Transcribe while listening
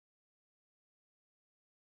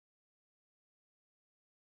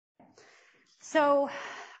So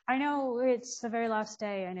I know it's the very last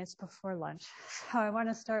day and it's before lunch, so I want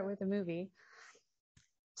to start with a movie.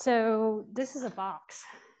 So this is a box.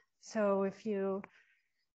 So if you,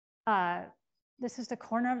 this is the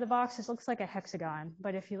corner of the box. This looks like a hexagon,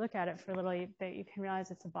 but if you look at it for a little bit, you can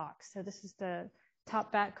realize it's a box. So this is the top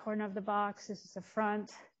back corner of the box. This is the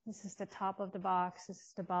front. This is the top of the box. This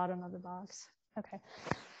is the bottom of the box. Okay.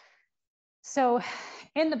 So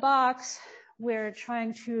in the box, we're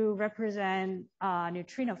trying to represent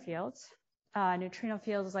neutrino fields. Neutrino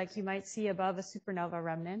fields like you might see above a supernova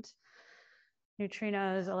remnant.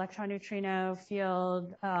 Neutrinos, electron neutrino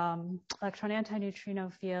field, electron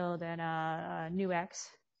antineutrino field, and a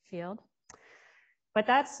nu-X field. But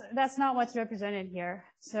that's not what's represented here.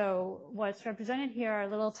 So what's represented here are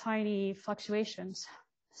little tiny fluctuations.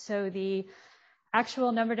 So the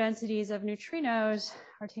actual number densities of neutrinos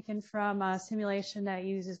are taken from a simulation that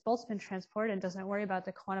uses Boltzmann transport and doesn't worry about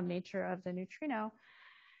the quantum nature of the neutrino.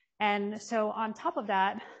 And so on top of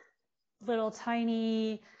that, little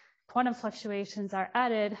tiny quantum fluctuations are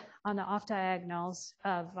added on the off diagonals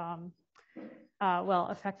of, well,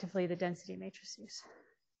 effectively the density matrices.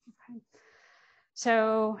 Okay.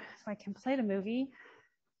 So if I can play the movie,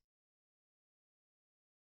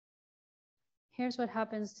 here's what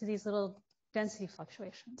happens to these little density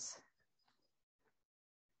fluctuations.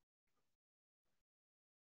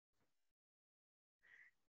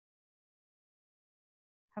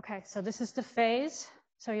 Okay, so this is the phase.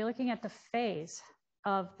 So you're looking at the phase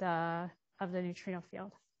of the neutrino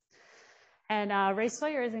field. And Ray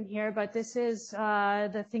Sawyer isn't here, but this is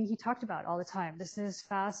the thing he talked about all the time. This is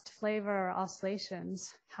fast flavor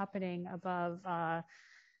oscillations happening above,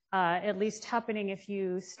 at least happening if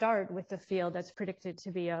you start with the field that's predicted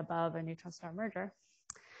to be above a neutron-star merger.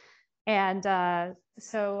 And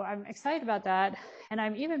so I'm excited about that. And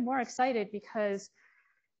I'm even more excited because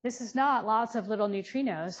this is not lots of little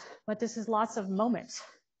neutrinos, but this is lots of moments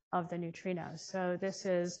of the neutrinos. So this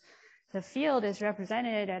is, the field is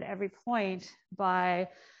represented at every point by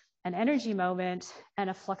an energy moment and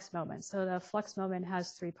a flux moment. So the flux moment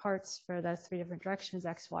has three parts for the three different directions,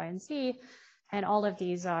 X, Y, and Z. And all of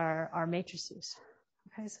these are matrices.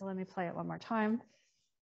 Okay, so let me play it one more time.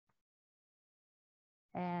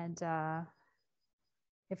 And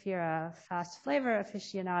if you're a fast flavor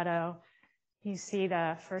aficionado, you see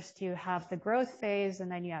the first you have the growth phase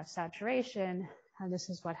and then you have saturation. And this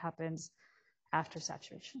is what happens after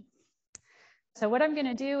saturation. So what I'm going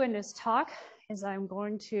to do in this talk is I'm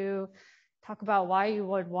going to talk about why you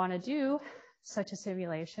would want to do such a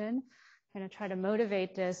simulation. I'm going to try to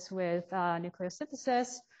motivate this with nucleosynthesis,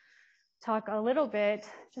 talk a little bit,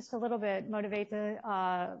 just a little bit, motivate the,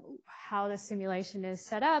 how the simulation is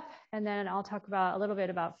set up, and then I'll talk about a little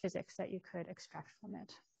bit about physics that you could extract from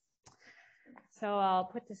it. So I'll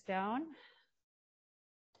put this down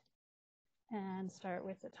and start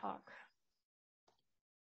with the talk.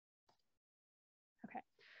 Okay.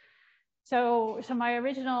 So my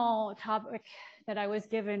original topic that I was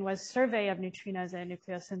given was survey of neutrinos and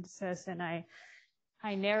nucleosynthesis, and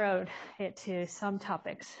I narrowed it to some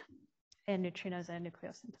topics in neutrinos and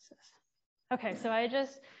nucleosynthesis. Okay, so I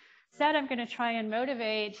just said I'm going to try and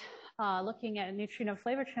motivate looking at neutrino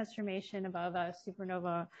flavor transformation above a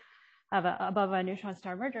supernova, above a neutron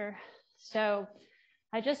star merger. So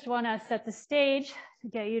I just want to set the stage to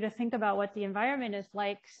get you to think about what the environment is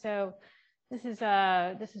like. So this is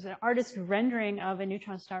an artist rendering of a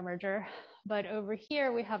neutron star merger, but over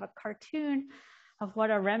here we have a cartoon of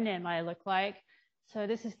what a remnant might look like. So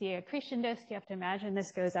this is the accretion disk. You have to imagine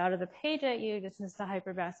this goes out of the page at you. This is the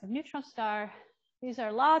hypermassive neutron star. These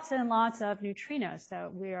are lots and lots of neutrinos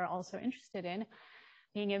that we are also interested in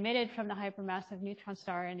being emitted from the hypermassive neutron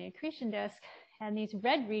star in the accretion disk. And these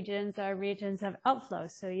red regions are regions of outflow.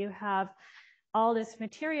 So you have all this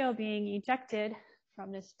material being ejected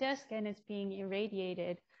from this disk and it's being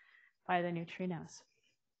irradiated by the neutrinos.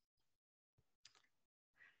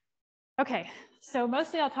 Okay, so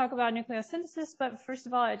mostly I'll talk about nucleosynthesis, but first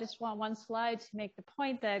of all, I just want one slide to make the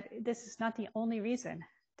point that this is not the only reason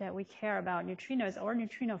that we care about neutrinos or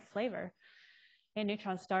neutrino flavor in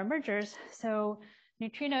neutron star mergers. So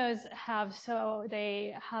neutrinos have,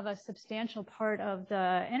 they have a substantial part of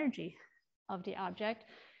the energy of the object.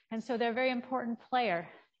 And so they're a very important player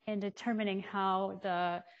in determining how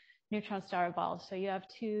the neutron star evolves. So you have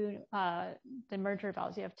the merger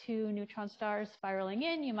evolves. You have two neutron stars spiraling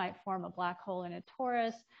in. You might form a black hole in a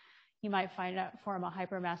torus. You might form a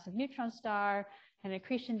hypermassive neutron star, an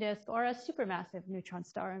accretion disk, or a supermassive neutron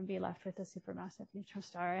star and be left with a supermassive neutron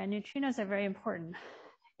star. And neutrinos are very important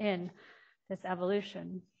in this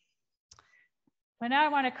evolution. But now I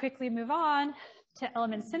want to quickly move on to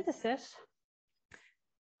element synthesis.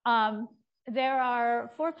 There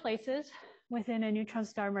are 4 places within a neutron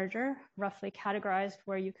star merger, roughly categorized,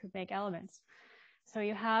 where you could make elements. So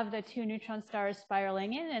you have the 2 neutron stars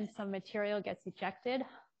spiraling in, and some material gets ejected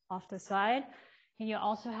off the side. And you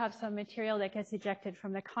also have some material that gets ejected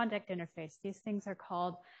from the contact interface. These things are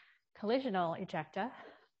called collisional ejecta.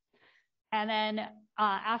 And then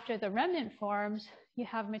after the remnant forms, you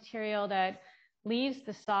have material that leaves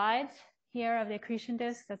the sides here of the accretion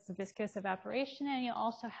disk. That's the viscous evaporation. And you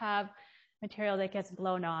also have material that gets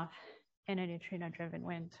blown off in a neutrino-driven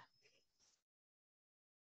wind.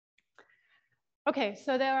 Okay,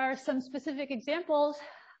 so there are some specific examples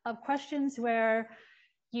of questions where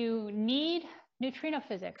you need neutrino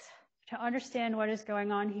physics to understand what is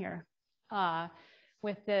going on here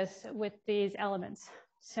with these elements.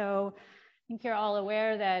 So I think you're all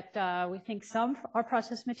aware that we think some our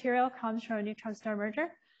process material comes from a neutron star merger,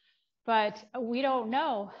 but we don't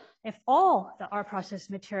know if all the R process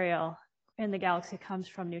material in the galaxy comes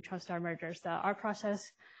from neutron star mergers. The R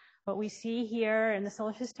process, what we see here in the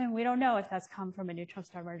solar system, we don't know if that's come from a neutron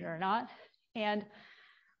star merger or not. And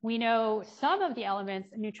we know some of the elements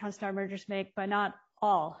neutron star mergers make, but not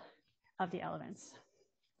all of the elements.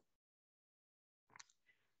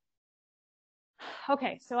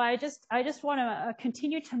 Okay, so I just want to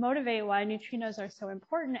continue to motivate why neutrinos are so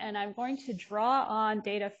important, and I'm going to draw on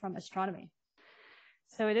data from astronomy.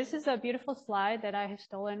 So this is a beautiful slide that I have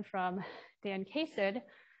stolen from Dan Kased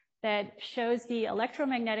that shows the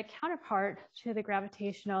electromagnetic counterpart to the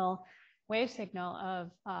gravitational wave signal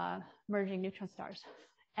of merging neutron stars.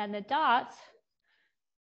 And the dots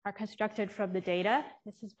are constructed from the data.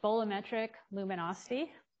 This is bolometric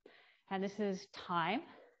luminosity, and this is time,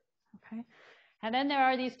 okay? And then there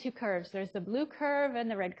are these 2 curves. There's the blue curve and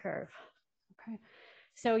the red curve, okay?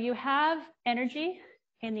 So you have energy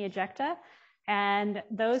in the ejecta, and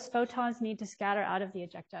those photons need to scatter out of the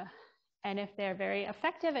ejecta. And if they're very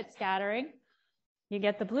effective at scattering, you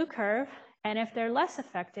get the blue curve, and if they're less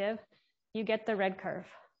effective, you get the red curve.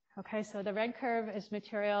 Okay, so the red curve is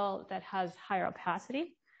material that has higher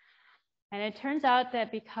opacity. And it turns out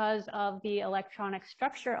that because of the electronic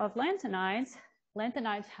structure of lanthanides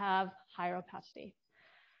have higher opacity.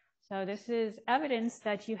 So this is evidence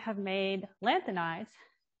that you have made lanthanides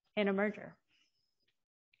in a merger.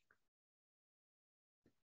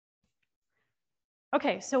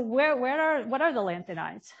 Okay, so what are the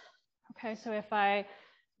lanthanides? Okay, so if I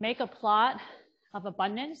make a plot of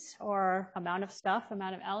abundance or amount of stuff,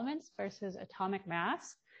 amount of elements versus atomic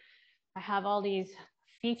mass, I have all these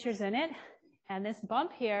features in it, and this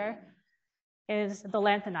bump here is the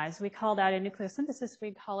lanthanides. We call that in nucleosynthesis,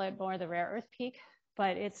 we call it more the rare earth peak,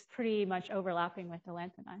 but it's pretty much overlapping with the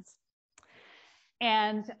lanthanides.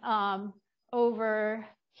 And over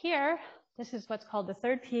here, this is what's called the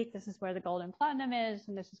 3rd peak. This is where the gold and platinum is,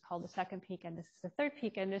 and this is called the 2nd peak, and this is the 3rd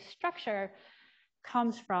peak. And this structure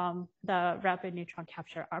comes from the rapid neutron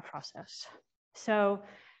capture R process. So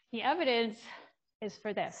the evidence is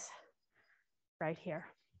for this right here.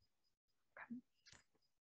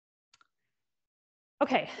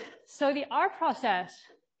 Okay, so the R process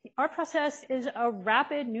is a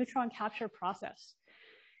rapid neutron capture process.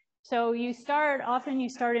 So often you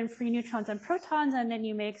start in free neutrons and protons, and then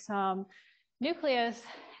you make some nucleus,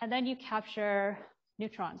 and then you capture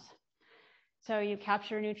neutrons. So you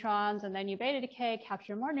capture neutrons, and then you beta decay,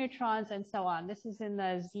 capture more neutrons, and so on. This is in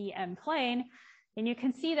the ZM plane. And you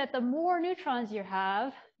can see that the more neutrons you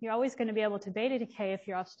have, you're always going to be able to beta decay if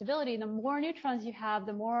you're off stability. The more neutrons you have,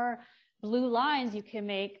 the more blue lines you can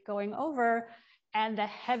make going over, and the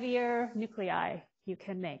heavier nuclei you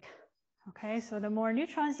can make. Okay, so the more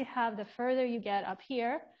neutrons you have, the further you get up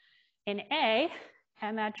here in A,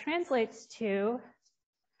 and that translates to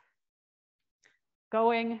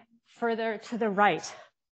going further to the right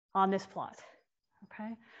on this plot.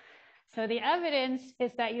 Okay, so the evidence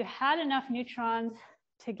is that you had enough neutrons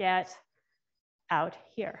to get out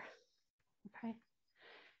here. Okay,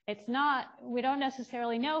 it's not, we don't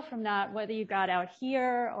necessarily know from that whether you got out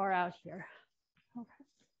here or out here.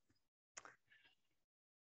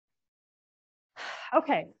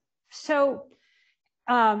 Okay, so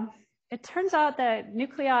it turns out that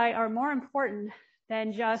nuclei are more important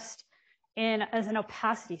than just as an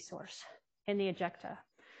opacity source in the ejecta.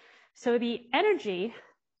 So the energy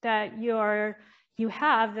that you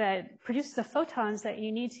have that produces the photons that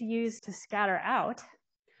you need to use to scatter out,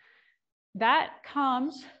 that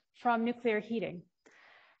comes from nuclear heating.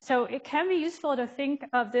 So it can be useful to think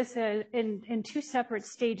of this in 2 separate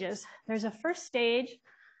stages. There's a first stage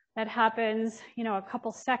that happens, a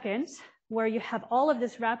couple seconds, where you have all of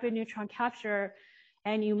this rapid neutron capture,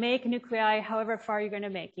 and you make nuclei however far you're going to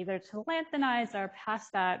make, either to lanthanides or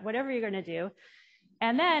past that, whatever you're going to do.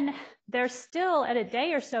 And then there's still, at a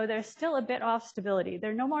day or so, there's still a bit off stability.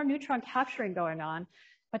 There's no more neutron capturing going on,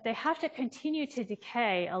 but they have to continue to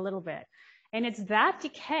decay a little bit. And it's that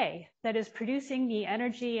decay that is producing the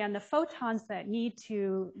energy and the photons that need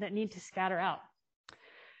to scatter out.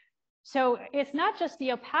 So it's not just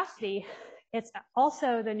the opacity, it's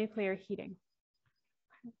also the nuclear heating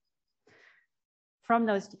from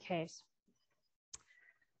those decays.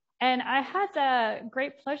 And I had the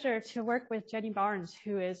great pleasure to work with Jenny Barnes,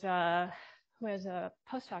 who is a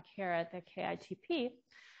postdoc here at the KITP.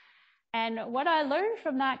 And what I learned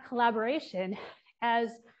from that collaboration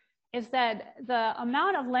is that the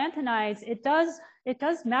amount of lanthanides, it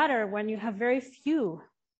does matter when you have very few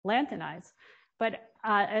lanthanides, but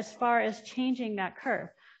as far as changing that curve.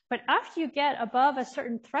 But after you get above a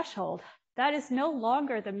certain threshold, that is no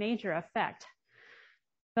longer the major effect.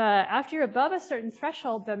 After you're above a certain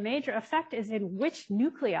threshold, the major effect is in which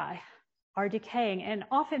nuclei are decaying and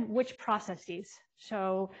often which processes.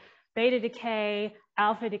 So beta decay,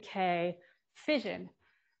 alpha decay, fission.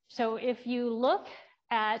 So if you look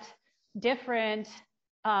at different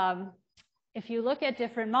models,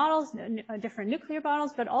 different nuclear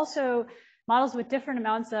models, but also models with different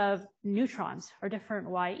amounts of neutrons or different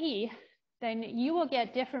YE, then you will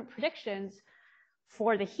get different predictions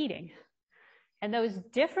for the heating. And those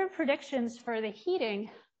different predictions for the heating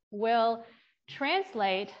will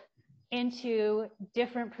translate into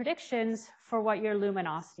different predictions for what your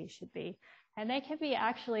luminosity should be. And they can be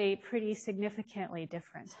actually pretty significantly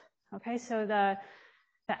different. Okay, so the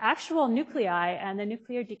actual nuclei and the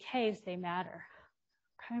nuclear decays, they matter.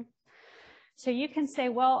 Okay, so you can say,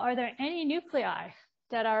 well, are there any nuclei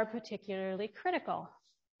that are particularly critical?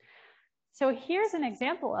 So here's an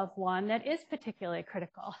example of one that is particularly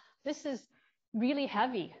critical. This is really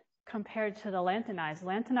heavy compared to the lanthanides.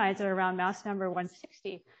 Lanthanides are around mass number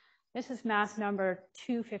 160. This is mass number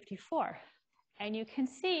 254. And you can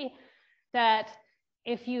see that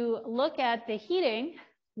if you look at the heating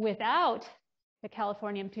without the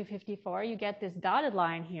californium-254, you get this dotted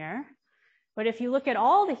line here. But if you look at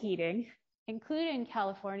all the heating, including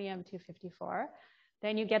californium-254,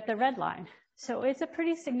 then you get the red line. So it's a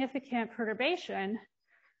pretty significant perturbation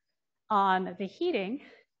on the heating.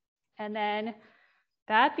 And then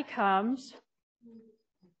that becomes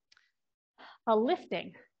a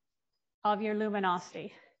lifting of your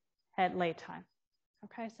luminosity at late time.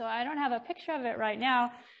 Okay, so I don't have a picture of it right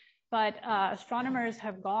now, but astronomers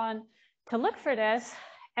have gone to look for this,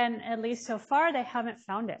 and at least so far, they haven't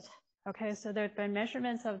found it. Okay, so there have been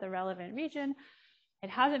measurements of the relevant region. It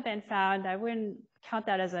hasn't been found. I wouldn't count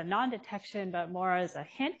that as a non-detection, but more as a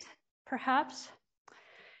hint, perhaps.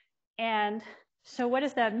 And so what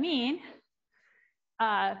does that mean?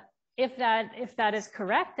 If that is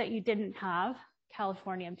correct, that you didn't have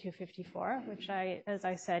californium-254, which as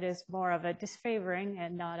I said, is more of a disfavoring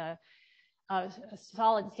and not a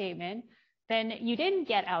solid statement, then you didn't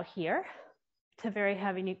get out here to very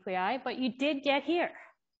heavy nuclei, but you did get here.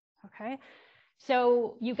 Okay,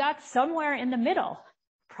 so you got somewhere in the middle,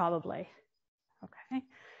 probably. Okay,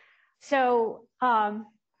 so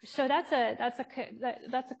that's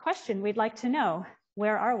a question we'd like to know.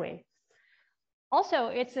 Where are we? Also,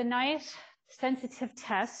 it's a nice sensitive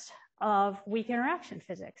test of weak interaction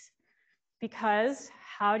physics, because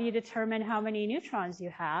how do you determine how many neutrons you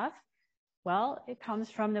have? Well, it comes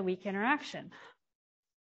from the weak interaction.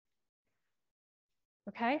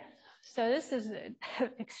 Okay, so this is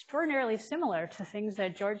extraordinarily similar to things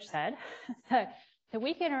that George said. The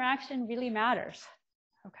weak interaction really matters.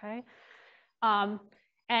 Okay, and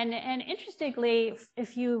interestingly,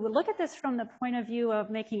 if you look at this from the point of view of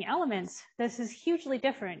making elements, this is hugely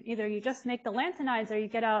different. Either you just make the lanthanides or you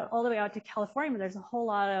get out all the way out to Californium. There's a whole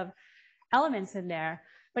lot of elements in there,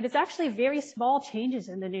 but it's actually very small changes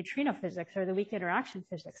in the neutrino physics or the weak interaction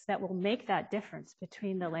physics that will make that difference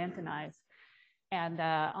between the lanthanides and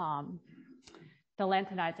the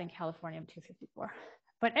lanthanides and californium-254.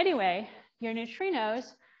 But anyway, your neutrinos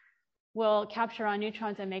will capture on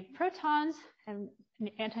neutrons and make protons, and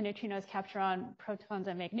antineutrinos capture on protons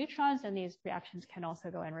and make neutrons, and these reactions can also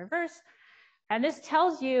go in reverse. And this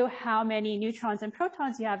tells you how many neutrons and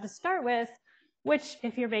protons you have to start with, which,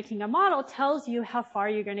 if you're making a model, tells you how far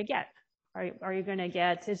you're going to get. Are you going to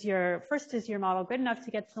get, is your model good enough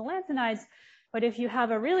to get to the lanthanides? But if you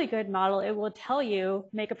have a really good model, it will tell you,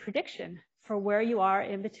 make a prediction for where you are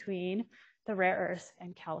in between the rare earths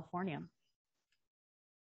and californium.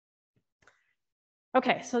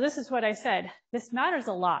 Okay, so this is what I said. This matters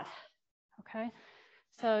a lot. Okay,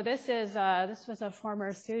 so this was a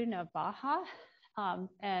former student of Baha,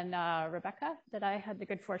 and Rebecca that I had the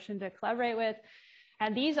good fortune to collaborate with.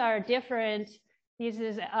 And these are different, these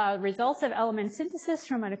is results of element synthesis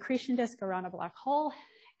from an accretion disk around a black hole.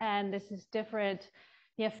 And this is different,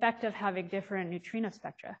 the effect of having different neutrino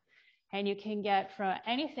spectra. And you can get from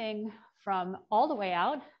anything from all the way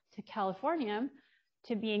out to californium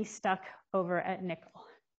to being stuck over at nickel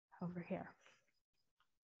over here.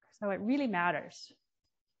 So it really matters.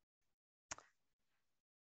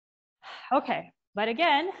 Okay, but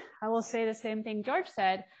again, I will say the same thing George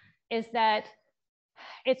said, is that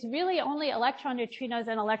it's really only electron neutrinos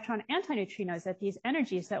and electron antineutrinos at these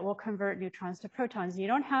energies that will convert neutrons to protons. You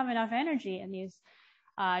don't have enough energy in these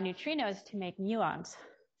neutrinos to make muons.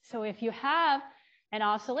 So if you have an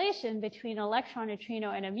oscillation between an electron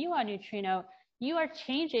neutrino and a muon neutrino, you are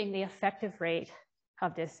changing the effective rate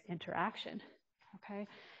of this interaction, okay?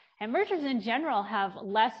 And mergers in general have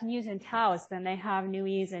less mu's and taus than they have nu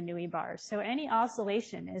e's and nu e bars. So any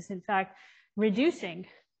oscillation is in fact reducing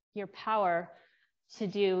your power to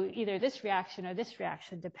do either this reaction or this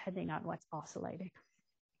reaction, depending on what's oscillating.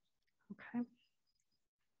 Okay.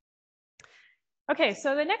 Okay,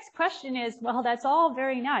 so the next question is, well, that's all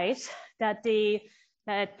very nice that you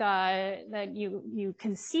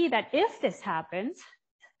can see that if this happens,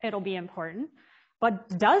 it'll be important, but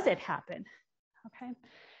does it happen? Okay.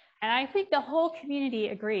 And I think the whole community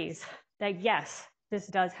agrees that yes, this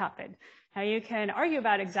does happen. Now you can argue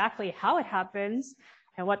about exactly how it happens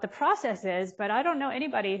and what the process is, but I don't know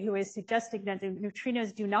anybody who is suggesting that the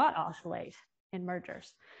neutrinos do not oscillate in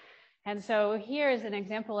mergers. And so here's an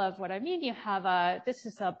example of what I mean. You have this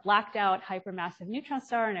is a blacked out hypermassive neutron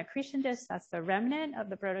star, an accretion disk. That's the remnant of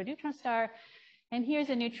the proto-neutron star. And here's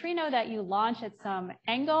a neutrino that you launch at some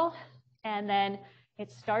angle, and then it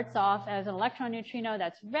starts off as an electron neutrino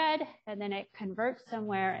that's red, and then it converts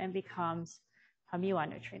somewhere and becomes a muon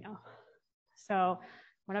neutrino. So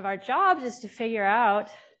one of our jobs is to figure out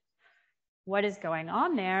what is going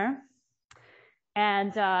on there.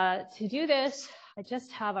 And to do this, I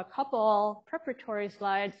just have a couple preparatory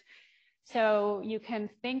slides. So you can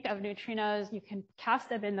think of neutrinos, you can cast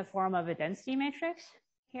them in the form of a density matrix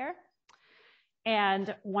here.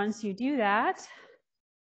 And once you do that,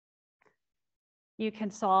 you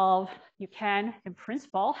can, in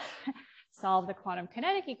principle, solve the quantum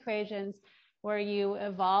kinetic equations where you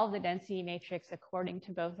evolve the density matrix according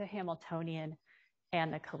to both the Hamiltonian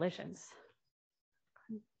and the collisions.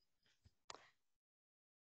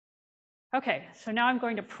 Okay, so now I'm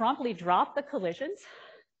going to promptly drop the collisions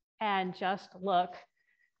and just look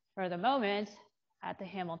for the moment at the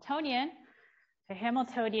Hamiltonian. The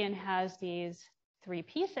Hamiltonian has these three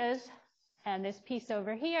pieces, and this piece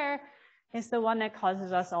over here is the one that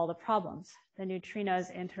causes us all the problems, the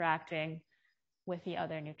neutrinos interacting with the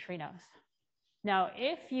other neutrinos. Now,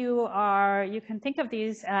 if you can think of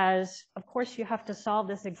these as, of course, you have to solve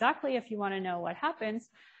this exactly if you want to know what happens,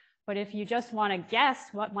 but if you just want to guess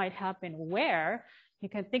what might happen where, you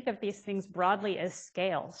can think of these things broadly as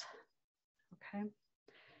scales, okay?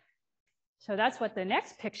 So that's what the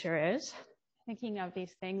next picture is, thinking of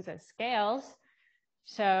these things as scales.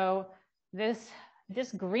 So this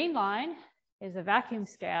green line is a vacuum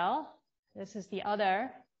scale. This is the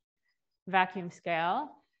other vacuum scale.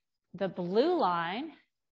 The blue line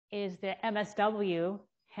is the MSW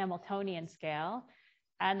Hamiltonian scale.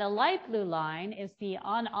 And the light blue line is the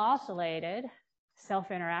unoscillated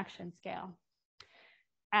self-interaction scale.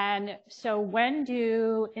 And so when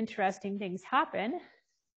do interesting things happen?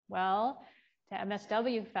 Well, the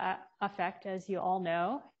MSW effect, as you all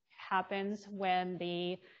know, happens when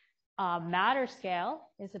the matter scale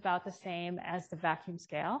is about the same as the vacuum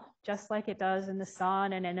scale, just like it does in the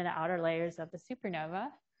sun and in the outer layers of the supernova.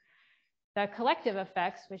 The collective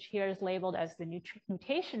effects, which here is labeled as the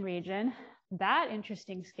nutation region, that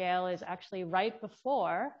interesting scale is actually right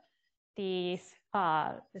before this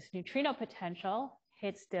neutrino potential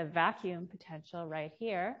hits the vacuum potential right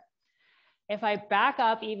here. If I back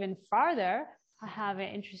up even farther, I have an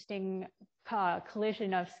interesting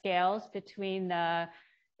collision of scales between the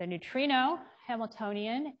neutrino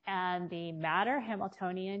Hamiltonian and the matter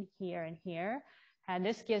Hamiltonian here and here. And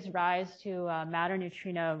this gives rise to a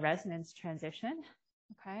matter-neutrino resonance transition,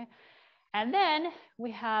 okay? And then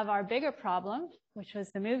we have our bigger problem, which was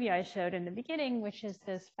the movie I showed in the beginning, which is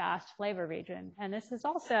this fast flavor region. And this is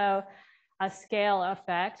also a scale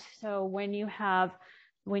effect. So when you have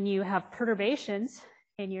perturbations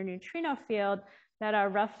in your neutrino field that are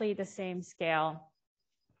roughly the same scale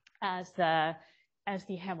as the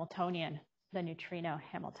Hamiltonian, the neutrino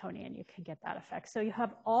Hamiltonian, you can get that effect. So you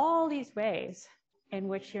have all these ways in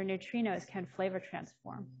which your neutrinos can flavor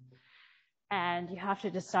transform. And you have to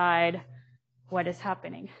decide what is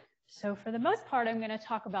happening. So for the most part, I'm going to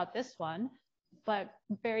talk about this one, but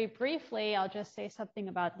very briefly, I'll just say something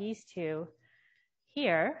about these two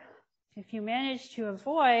here. If you manage to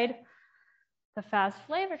avoid the fast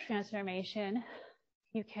flavor transformation,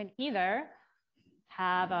 you can either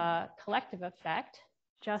have a collective effect,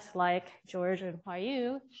 just like George and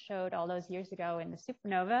Huayu showed all those years ago in the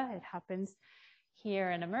supernova. It happens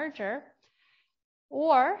here in a merger.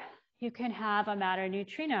 Or you can have a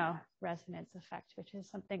matter-neutrino resonance effect, which is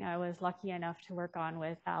something I was lucky enough to work on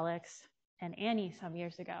with Alex and Annie some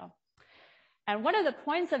years ago. And one of the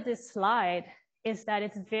points of this slide is that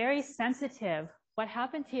it's very sensitive. What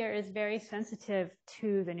happens here is very sensitive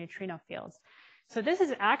to the neutrino fields. So this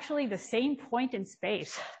is actually the same point in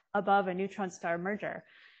space above a neutron star merger.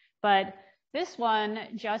 But this one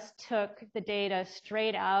just took the data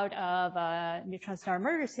straight out of a neutron star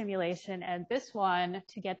merger simulation. And this one,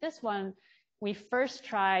 to get this one, we first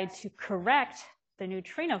tried to correct the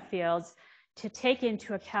neutrino fields to take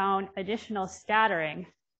into account additional scattering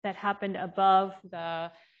that happened above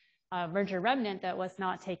the merger remnant that was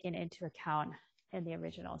not taken into account in the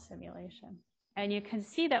original simulation. And you can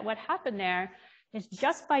see that what happened there is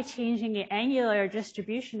just by changing the angular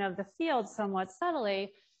distribution of the field somewhat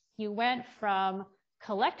subtly, you went from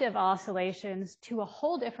collective oscillations to a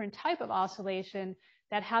whole different type of oscillation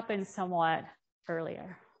that happened somewhat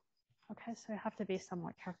earlier. Okay, so you have to be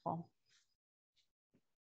somewhat careful.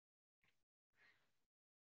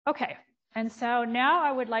 Okay, and so now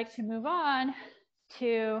I would like to move on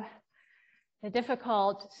to the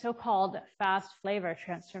difficult so-called fast flavor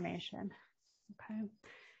transformation. Okay,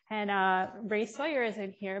 and Ray Sawyer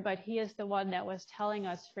isn't here, but he is the one that was telling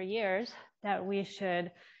us for years that we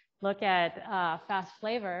should look at fast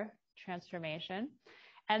flavor transformation.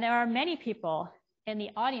 And there are many people in the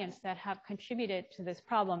audience that have contributed to this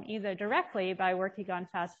problem, either directly by working on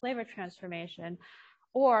fast flavor transformation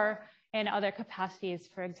or in other capacities,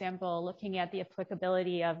 for example, looking at the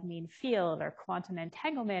applicability of mean field or quantum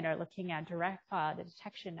entanglement, or looking at direct the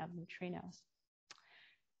detection of neutrinos.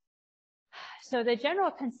 So the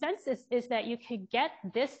general consensus is that you could get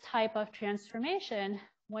this type of transformation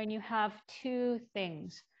when you have two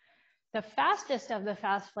things. The fastest of the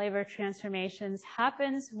fast flavor transformations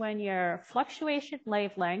happens when your fluctuation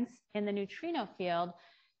wavelength in the neutrino field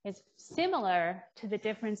is similar to the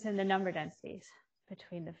difference in the number densities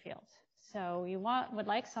between the fields. So you would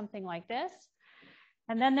like something like this.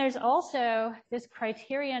 And then there's also this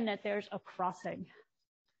criterion that there's a crossing.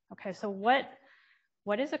 Okay, so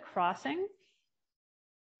what is a crossing?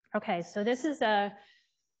 Okay, so this is a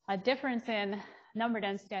difference in number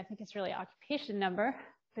density. I think it's really occupation number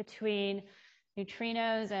between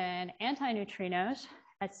neutrinos and antineutrinos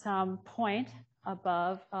at some point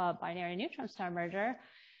above a binary neutron star merger.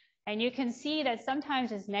 And you can see that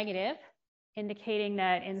sometimes it's negative, indicating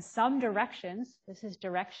that in some directions, this is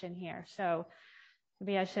direction here. So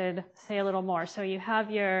maybe I should say a little more. So you have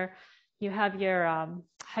your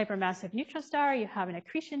hypermassive neutron star, you have an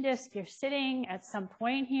accretion disk, you're sitting at some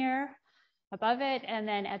point here above it, and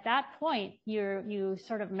then at that point, you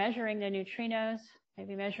sort of measuring the neutrinos.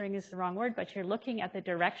 Maybe measuring is the wrong word, but you're looking at the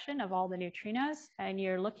direction of all the neutrinos, and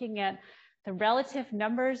you're looking at the relative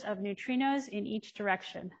numbers of neutrinos in each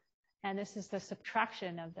direction. And this is the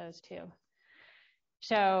subtraction of those two.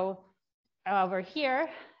 So over here,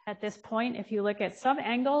 at this point, if you look at some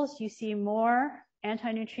angles, you see more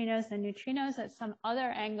antineutrinos than neutrinos. At some other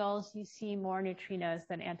angles, you see more neutrinos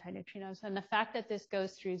than antineutrinos. And the fact that this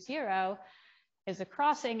goes through zero is a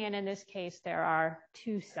crossing, and in this case, there are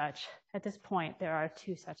two such. At this point, there are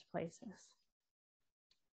two such places.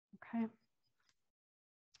 Okay.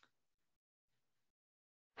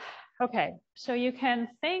 Okay, so you can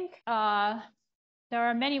think there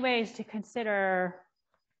are many ways to consider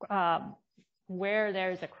where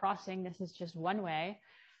there's a crossing. This is just one way.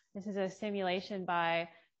 This is a simulation by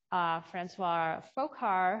Francois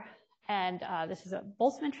Foucault, and this is a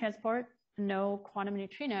Boltzmann transport, no quantum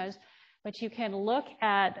neutrinos, but you can look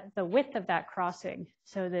at the width of that crossing.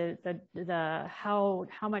 So how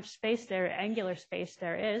much space there, angular space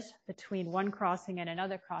there is between one crossing and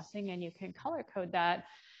another crossing, and you can color code that.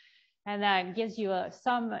 And that gives you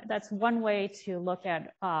that's one way to look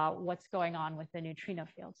at what's going on with the neutrino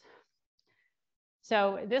fields.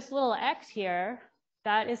 So this little X here,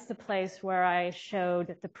 that is the place where I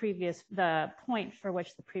showed the point for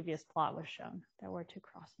which the previous plot was shown. There were two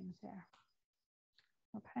crossings there.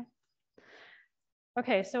 Okay.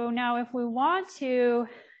 Okay, so now if we want to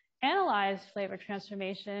analyze flavor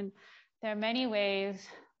transformation, there are many ways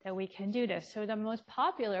that we can do this. So the most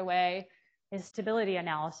popular way is stability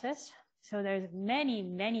analysis. So there's many,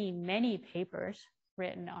 many, many papers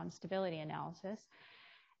written on stability analysis.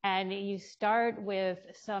 And you start with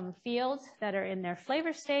some fields that are in their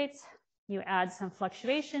flavor states. You add some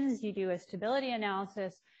fluctuations, you do a stability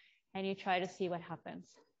analysis, and you try to see what happens.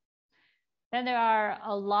 Then there are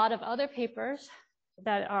a lot of other papers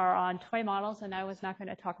that are on toy models, and I was not going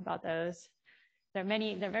to talk about those. They're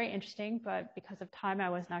very interesting, but because of time, I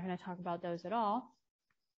was not going to talk about those at all.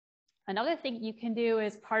 Another thing you can do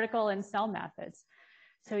is particle and cell methods.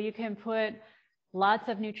 So you can put lots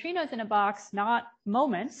of neutrinos in a box, not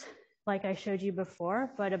moments, like I showed you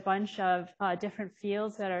before, but a bunch of different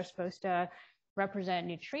fields that are supposed to represent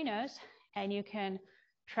neutrinos, and you can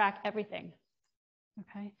track everything,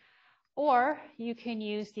 okay? Or you can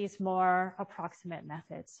use these more approximate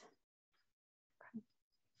methods.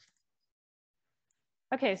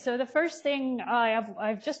 Okay, so the first thing, I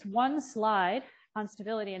have just one slide on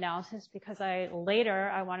stability analysis because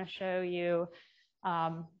later I want to show you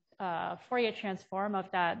a Fourier transform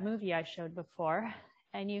of that movie I showed before.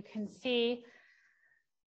 And you can see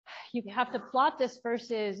you have to plot this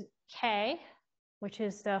versus K, which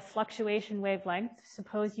is the fluctuation wavelength.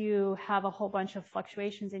 Suppose you have a whole bunch of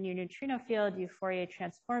fluctuations in your neutrino field, you Fourier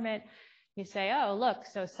transform it. You say, oh, look,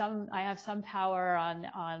 so I have some power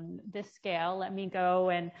on this scale. Let me go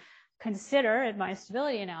and consider in my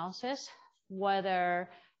stability analysis whether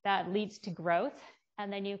that leads to growth.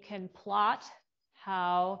 And then you can plot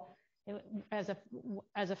how, as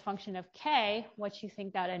a function of K, what you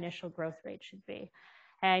think that initial growth rate should be.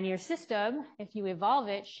 And your system, if you evolve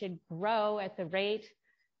it, should grow at the rate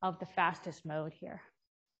of the fastest mode here.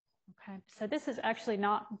 Okay, so this is actually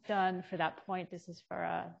not done for that point. This is for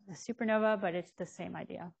a supernova, but it's the same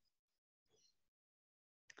idea.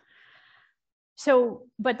 So,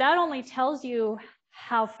 but that only tells you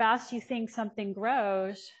how fast you think something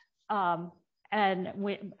grows after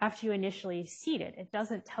you initially seed it. It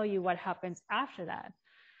doesn't tell you what happens after that.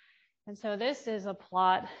 And so this is a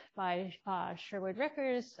plot by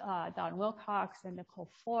Sherwood-Rickers, Don Wilcox, and Nicole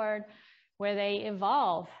Ford, where they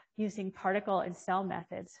evolve using particle and cell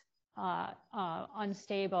methods.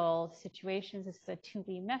 Unstable situations. This is a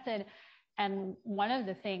 2B method. And one of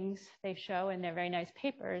the things they show in their very nice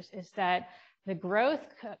papers is that the growth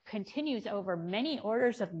continues over many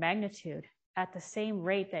orders of magnitude at the same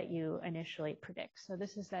rate that you initially predict. So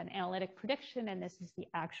this is an analytic prediction, and this is the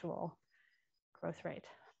actual growth rate.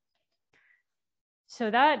 So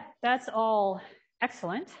that's all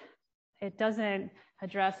excellent. It doesn't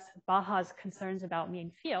address Baha's concerns about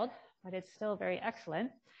mean field, but it's still very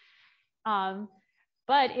excellent.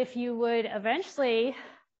 But if you would eventually,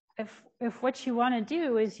 if what you want to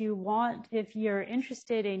do is if you're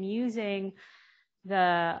interested in using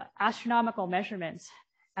the astronomical measurements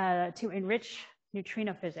to enrich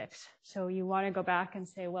neutrino physics, so you want to go back and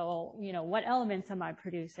say, well, what elements am I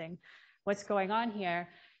producing? What's going on here?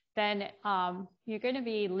 Then you're going to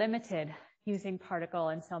be limited using particle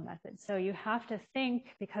and cell methods. So you have to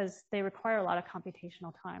think, because they require a lot of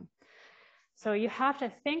computational time. So you have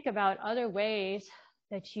to think about other ways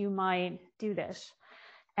that you might do this.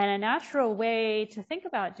 And a natural way to think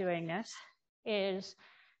about doing this is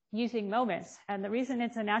using moments. And the reason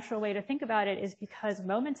it's a natural way to think about it is because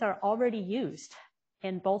moments are already used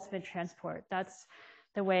in Boltzmann transport. That's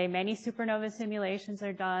the way many supernova simulations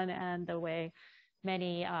are done and the way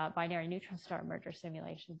many binary neutron star merger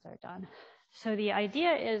simulations are done. So the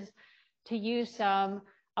idea is to use some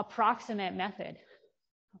approximate method,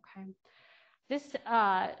 okay? This,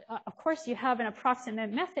 of course, you have an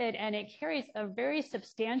approximate method, and it carries a very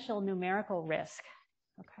substantial numerical risk,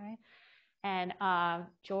 okay? And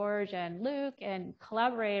George and Luke and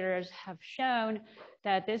collaborators have shown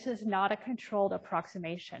that this is not a controlled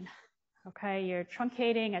approximation, okay? You're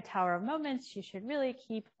truncating a tower of moments. You should really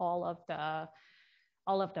keep all of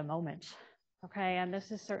the moments, okay? And this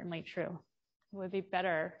is certainly true. It would be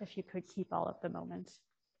better if you could keep all of the moments.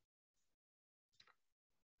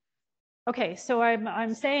 Okay, so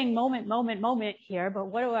I'm saying moment, moment, moment here, but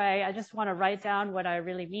what do I just want to write down what I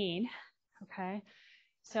really mean, okay?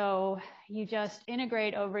 So you just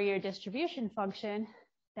integrate over your distribution function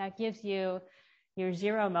that gives you your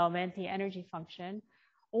zero moment, the energy function,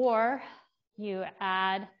 or you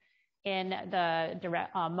add in the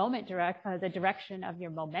the direction of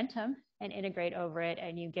your momentum and integrate over it,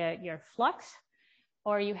 and you get your flux,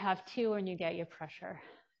 or you have two and you get your pressure.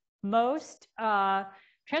 Most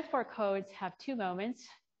transport codes have two moments,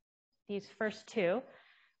 these first two,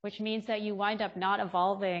 which means that you wind up not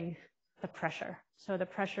evolving the pressure. So the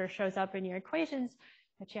pressure shows up in your equations,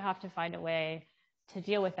 but you have to find a way to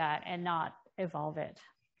deal with that and not evolve it.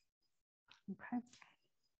 Okay.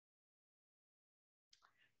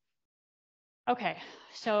 Okay,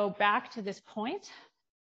 so back to this point.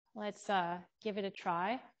 let's give it a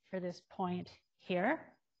try for this point here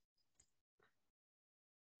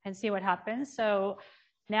and see what happens. So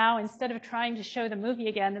now, instead of trying to show the movie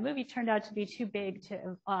again, the movie turned out to be too big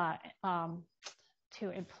to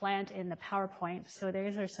implant in the PowerPoint. So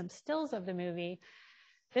these are some stills of the movie.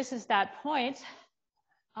 This is that point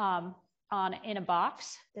in a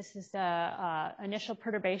box. This is the initial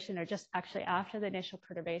perturbation, or just actually after the initial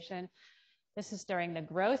perturbation. This is during the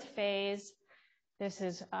growth phase. This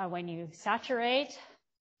is when you saturate,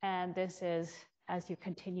 and this is as you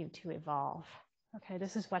continue to evolve. Okay,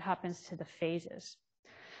 this is what happens to the phases.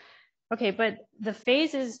 Okay, but the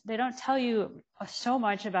phases, they don't tell you so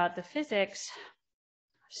much about the physics.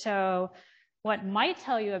 So what might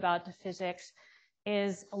tell you about the physics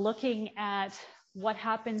is looking at what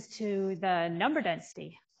happens to the number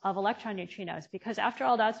density of electron neutrinos, because after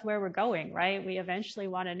all, that's where we're going, right? We eventually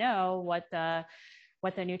want to know what the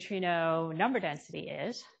neutrino number density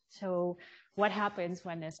is. So what happens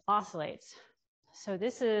when this oscillates? So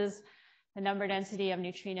this is the number density of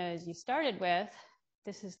neutrinos you started with.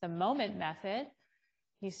 This is the moment method.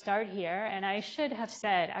 You start here, and I should have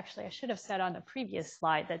said on the previous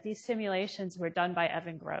slide that these simulations were done by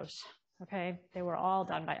Evan Gross. Okay, they were all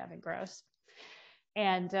done by Evan Gross.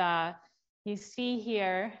 And you see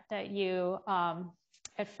here that you,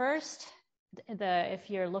 at first, if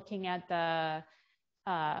you're looking at the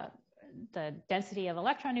density of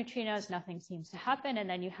electron neutrinos, nothing seems to happen, and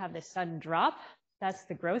then you have this sudden drop. That's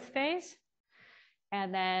the growth phase,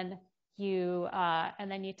 and then you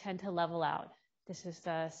tend to level out. This is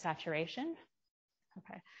the saturation.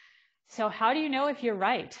 Okay, so how do you know if you're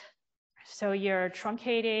right? So you're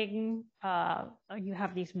truncating. You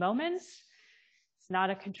have these moments. It's not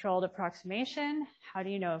a controlled approximation. How do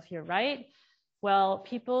you know if you're right? Well,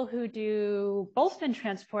 people who do Boltzmann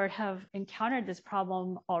transport have encountered this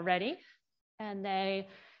problem already, and they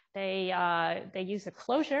use a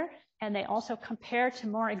closure, and they also compare to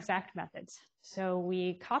more exact methods. So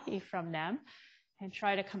we copy from them and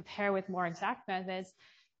try to compare with more exact methods.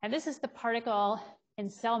 And this is the particle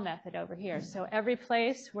in cell method over here. So every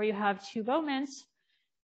place where you have two moments,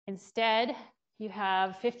 instead you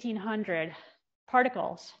have 1,500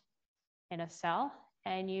 particles in a cell,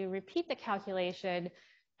 and you repeat the calculation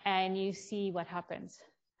and you see what happens.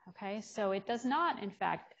 Okay, so it does not, in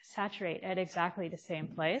fact, saturate at exactly the same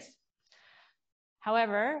place.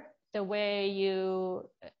 However, the way you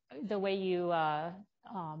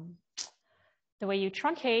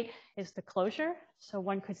truncate is the closure. So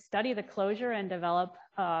one could study the closure and develop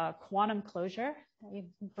a quantum closure that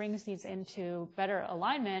brings these into better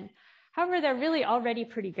alignment. However, they're really already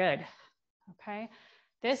pretty good. Okay,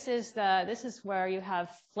 this is where you have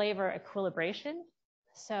flavor equilibration.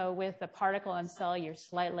 So with the particle and cell, you're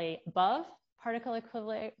slightly above particle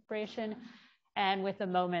equilibration, and with the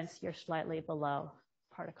moments, you're slightly below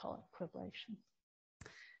particle equilibration.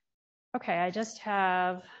 Okay, I just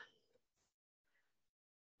have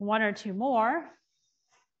one or two more.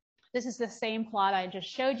 This is the same plot I just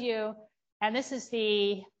showed you, and this is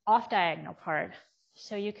the off-diagonal part.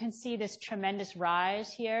 So you can see this tremendous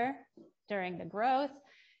rise here during the growth,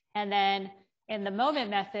 and then in the moment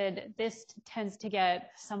method, this tends to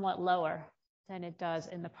get somewhat lower than it does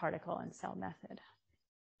in the particle and cell method.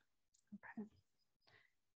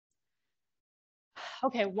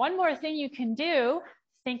 Okay, one more thing you can do,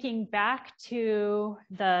 thinking back to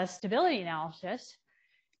the stability analysis,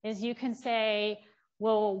 is you can say,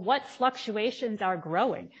 well, what fluctuations are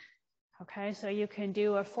growing? Okay, so you can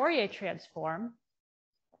do a Fourier transform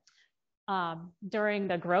during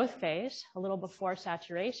the growth phase, a little before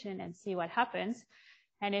saturation, and see what happens.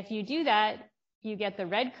 And if you do that, you get the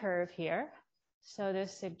red curve here. So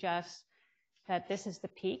this suggests that this is the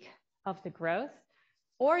peak of the growth.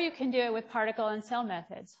 Or you can do it with particle and cell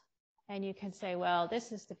methods. And you can say, well,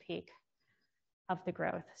 this is the peak of the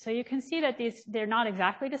growth. So you can see that they're not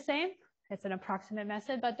exactly the same. It's an approximate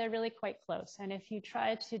method, but they're really quite close. And if you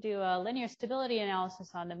try to do a linear stability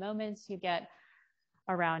analysis on the moments, you get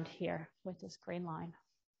around here with this green line.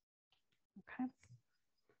 Okay.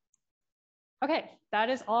 Okay, that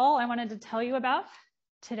is all I wanted to tell you about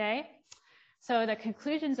today. So the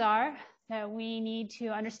conclusions are that we need to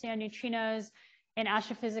understand neutrinos in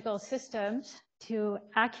astrophysical systems to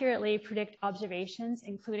accurately predict observations,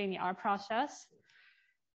 including the R process.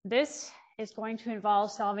 This is going to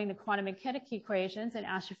involve solving the quantum mechanics equations in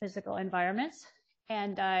astrophysical environments.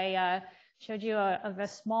 And I showed you a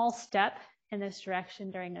small step in this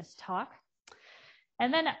direction during this talk.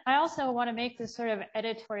 And then I also want to make this sort of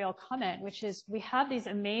editorial comment, which is we have these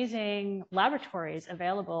amazing laboratories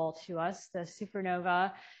available to us, the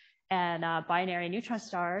supernova and binary neutron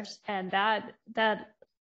stars, and that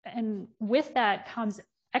and with that comes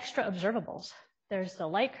extra observables. There's the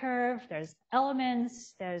light curve, there's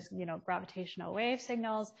elements, there's, you know, gravitational wave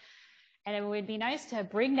signals. And it would be nice to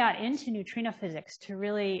bring that into neutrino physics to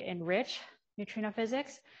really enrich neutrino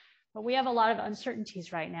physics. But we have a lot of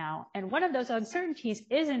uncertainties right now. And one of those uncertainties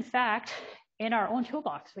is, in fact, in our own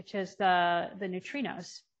toolbox, which is the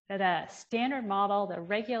neutrinos, the standard model, the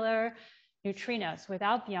regular neutrinos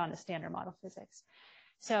without beyond the standard model physics.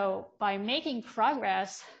 So by making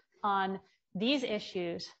progress on these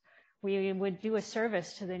issues, we would do a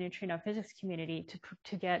service to the neutrino physics community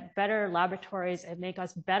to get better laboratories and make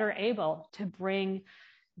us better able to bring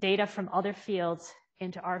data from other fields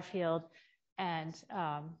into our field and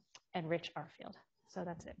enrich our field. So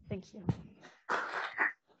that's it. Thank you.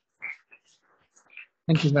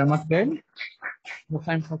 Thank you very much, Gail. No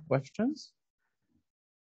time for questions.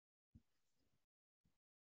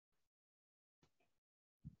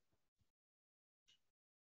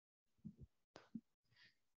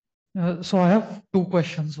 So I have two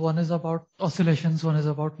questions. One is about oscillations, one is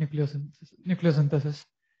about nucleosynthesis.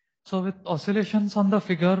 So with oscillations on the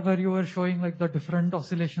figure where you were showing like the different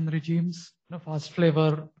oscillation regimes, you know, fast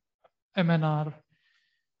flavor, MNR,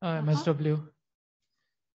 MSW.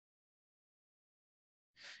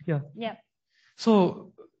 Yeah.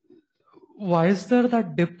 So why is there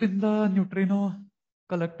that dip in the neutrino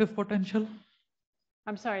collective potential?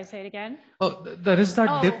 I'm sorry, say it again. Oh, there is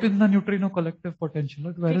that dip in the neutrino collective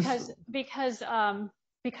potential. Because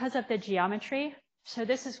of the geometry. So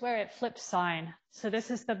this is where it flips sign. So this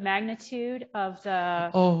is the magnitude of the.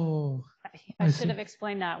 Oh. I should have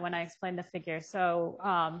explained that when I explained the figure. So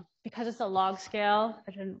because it's a log scale,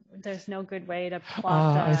 there's no good way to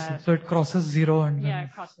plot the. I see. So it crosses zero and. Yeah,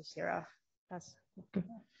 it crosses zero. That's. Okay.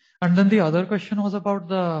 And then the other question was about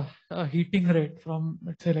the heating rate from,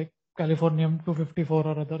 let's say, like californium 254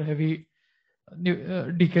 or other heavy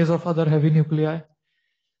decays of other heavy nuclei.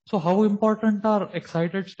 So how important are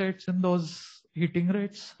excited states in those heating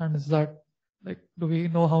rates? And is that, like, do we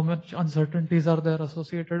know how much uncertainties are there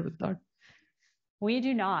associated with that? We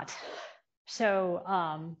do not. So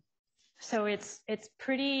it's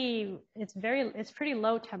pretty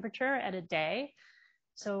low temperature at a day.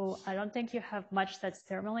 So I don't think you have much that's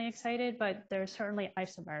thermally excited, but there's certainly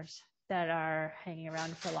isomers that are hanging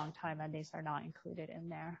around for a long time, and these are not included in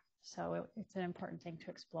there. So it's an important thing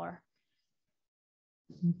to explore.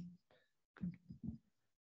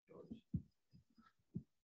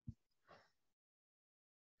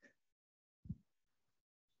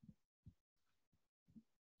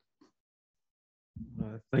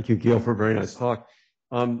 Thank you, Gail, for a very nice talk.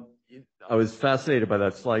 I was fascinated by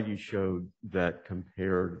that slide you showed that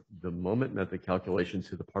compared the moment method calculation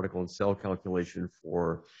to the particle and cell calculation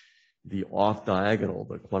for the off-diagonal,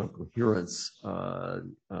 the quantum coherence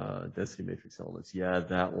density matrix elements. Yeah,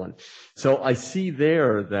 that one. So I see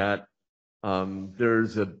there that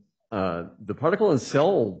there's the particle and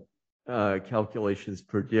cell calculations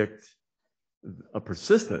predict a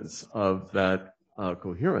persistence of that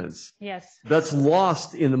coherence. Yes. That's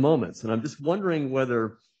lost in the moments. And I'm just wondering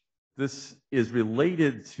whether this is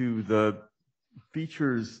related to the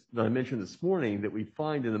features that I mentioned this morning that we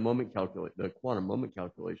find in the quantum moment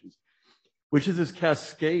calculations, which is this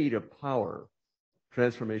cascade of power,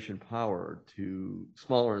 transformation power to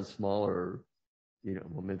smaller and smaller,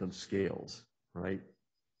 momentum scales, right?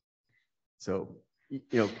 So,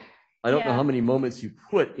 I don't know how many moments you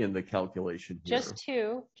put in the calculation here. Just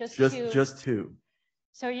two. Just two.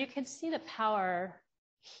 So you can see the power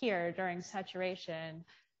here during saturation.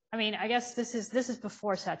 I mean, I guess this is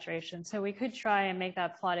before saturation, so we could try and make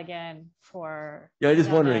that plot again for. Yeah, I'm just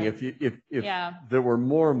wondering if there were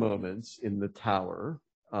more moments in the tower,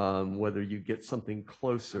 whether you get something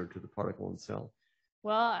closer to the particle and cell.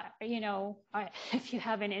 Well, if you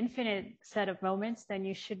have an infinite set of moments, then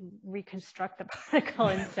you should reconstruct the particle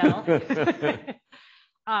and cell.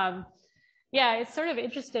 Yeah, it's sort of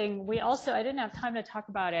interesting. I didn't have time to talk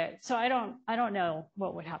about it, so I don't know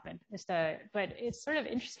what would happen. But it's sort of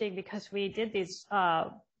interesting because we did these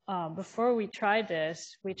before we tried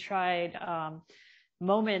this. We tried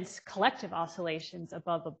moments collective oscillations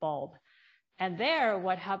above a bulb, and there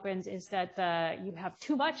what happens is that you have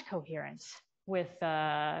too much coherence with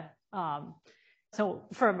so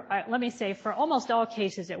let me say for almost all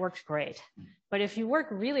cases it works great. But if you work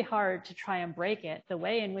really hard to try and break it, the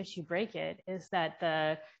way in which you break it is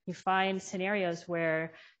that you find scenarios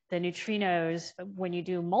where the neutrinos, when you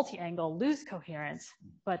do multi-angle, lose coherence,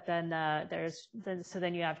 but then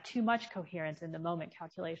then you have too much coherence in the moment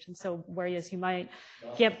calculation. So whereas you might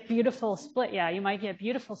get beautiful you might get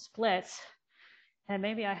beautiful splits, and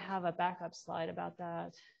maybe I have a backup slide about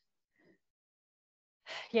that.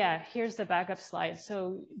 Yeah, here's the backup slide.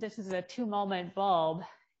 So this is a 2-moment bulb,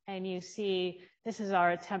 and you see this is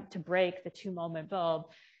our attempt to break the 2-moment bulb.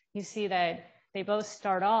 You see that they both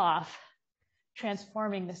start off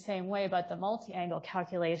transforming the same way, but the multi-angle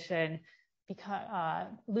calculation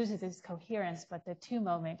loses its coherence, but the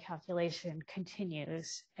 2-moment calculation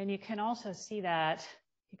continues. And you can also see that,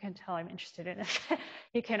 you can tell I'm interested in it.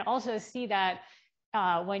 You can also see that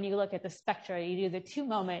when you look at the spectra, you do the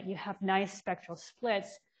 2-moment, you have nice spectral splits,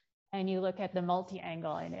 and you look at the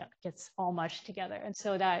multi-angle and it gets all mushed together. And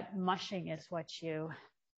so that mushing is what you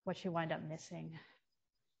wind up missing.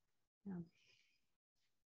 Yeah.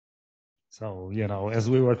 So, you know, as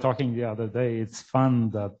we were talking the other day, it's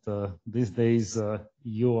fun that these days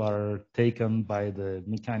you are taken by the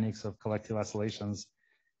mechanics of collective oscillations,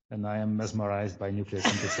 and I am mesmerized by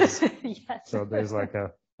nucleosynthesis. Yes. So there's like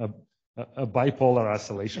a bipolar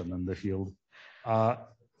oscillation in the field.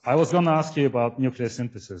 I was going to ask you about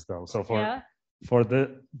nucleosynthesis, though. So for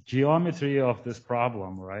the geometry of this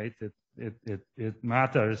problem, right, it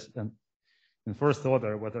matters in first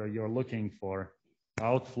order whether you're looking for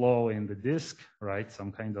outflow in the disk, right,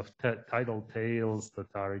 some kind of tidal tails that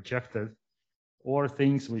are ejected, or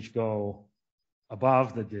things which go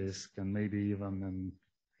above the disk and maybe even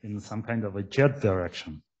in some kind of a jet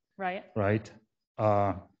direction. Right. Right.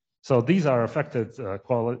 So these are affected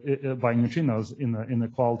by neutrinos in a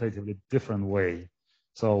qualitatively different way.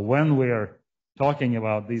 So when we're talking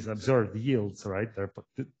about these observed yields, right,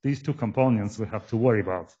 these two components we have to worry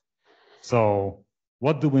about. So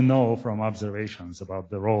what do we know from observations about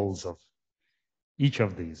the roles of each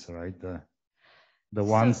of these, right? The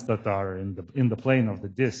ones that are in the plane of the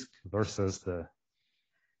disk versus the,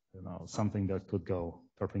 you know, something that could go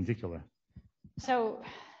perpendicular. So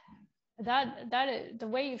the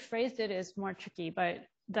way you phrased it is more tricky, but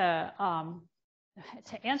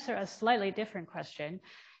to answer a slightly different question,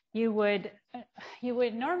 you would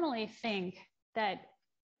normally think that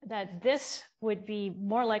this would be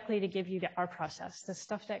more likely to give you the R process, the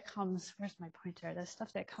stuff that comes, where's my pointer? The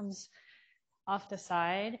stuff that comes off the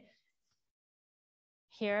side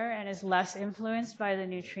here and is less influenced by the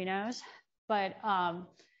neutrinos. But,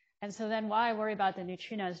 and so then why worry about the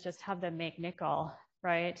neutrinos, just have them make nickel,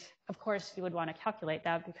 right? Of course, you would want to calculate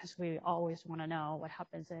that because we always want to know what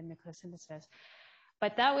happens in nucleosynthesis.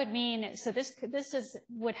 But that would mean, so this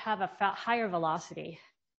would have a higher velocity,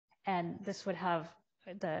 and this would have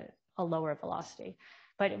a lower velocity.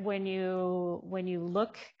 But when you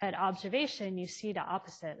look at observation, you see the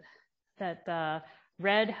opposite, that the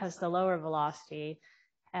red has the lower velocity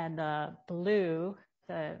and the blue,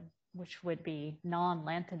 which would be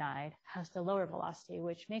non-lanthanide, has the lower velocity,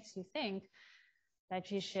 which makes you think that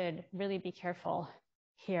you should really be careful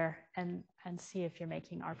here and see if you're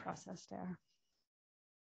making our process there.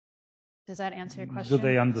 Does that answer your question? Do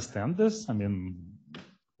they understand this? I mean,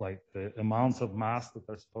 like the amounts of mass that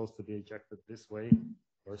are supposed to be ejected this way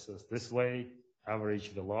versus this way,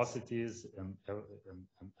 average velocities and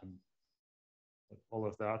all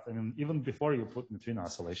of that. And even before you put neutrino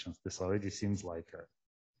oscillations, this already seems like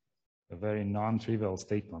a very non-trivial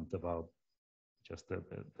statement about just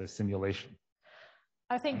the simulation.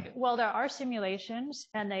 I think, well, there are simulations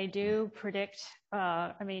and they do predict,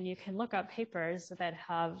 I mean, you can look up papers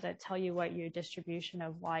that tell you what your distribution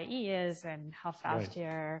of YE is and how fast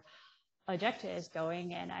your ejecta is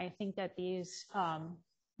going. And I think that these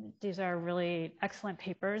are really excellent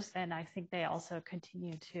papers, and I think they also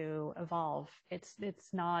continue to evolve. It's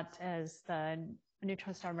not as the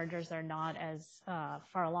neutron star mergers are not as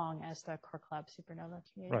far along as the core club supernova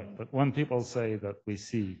community. Right, but when people say that we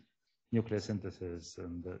see nucleosynthesis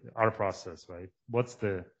and our process, right? What's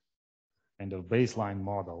the kind of baseline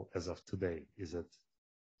model as of today? Is it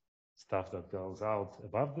stuff that goes out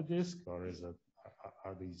above the disk, or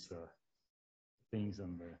are these things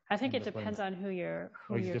in the? I think it depends on who you're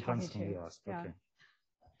talking to. Yeah. Okay.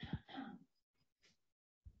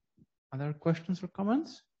 Other questions or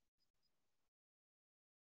comments?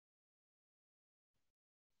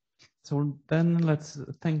 So then let's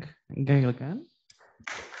thank Gail again.